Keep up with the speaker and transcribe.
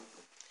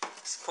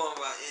It's a poem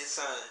about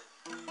Anton.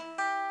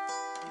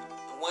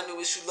 I wonder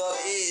what you love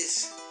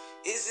is.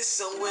 Is it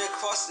somewhere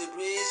across the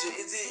bridge, or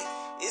is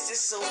it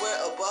somewhere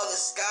above the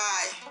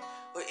sky,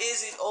 or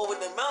is it over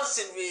the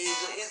mountain ridge,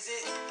 or is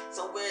it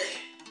somewhere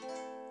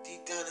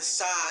deep down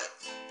inside,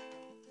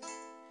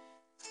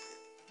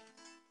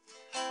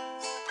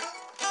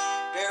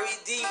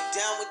 buried deep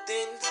down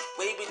within,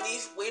 way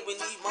beneath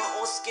my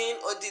own skin?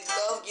 Or did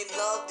love get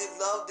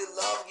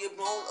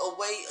blown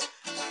away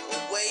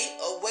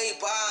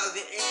by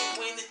the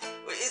angry wind?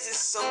 Or is it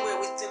somewhere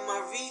within my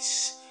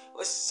reach,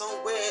 or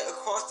somewhere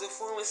across the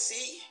foreign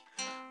sea?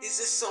 Is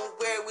it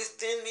somewhere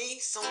within me,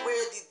 somewhere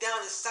deep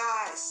down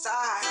inside?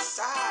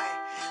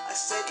 I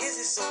said, is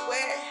it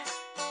somewhere?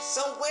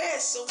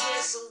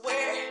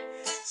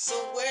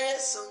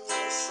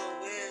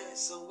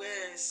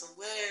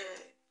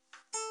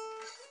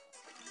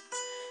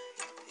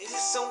 Is it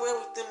somewhere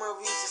within my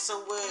reach, or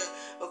somewhere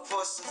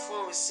across the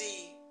foreign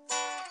sea?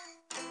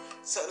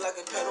 Something like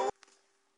a pedal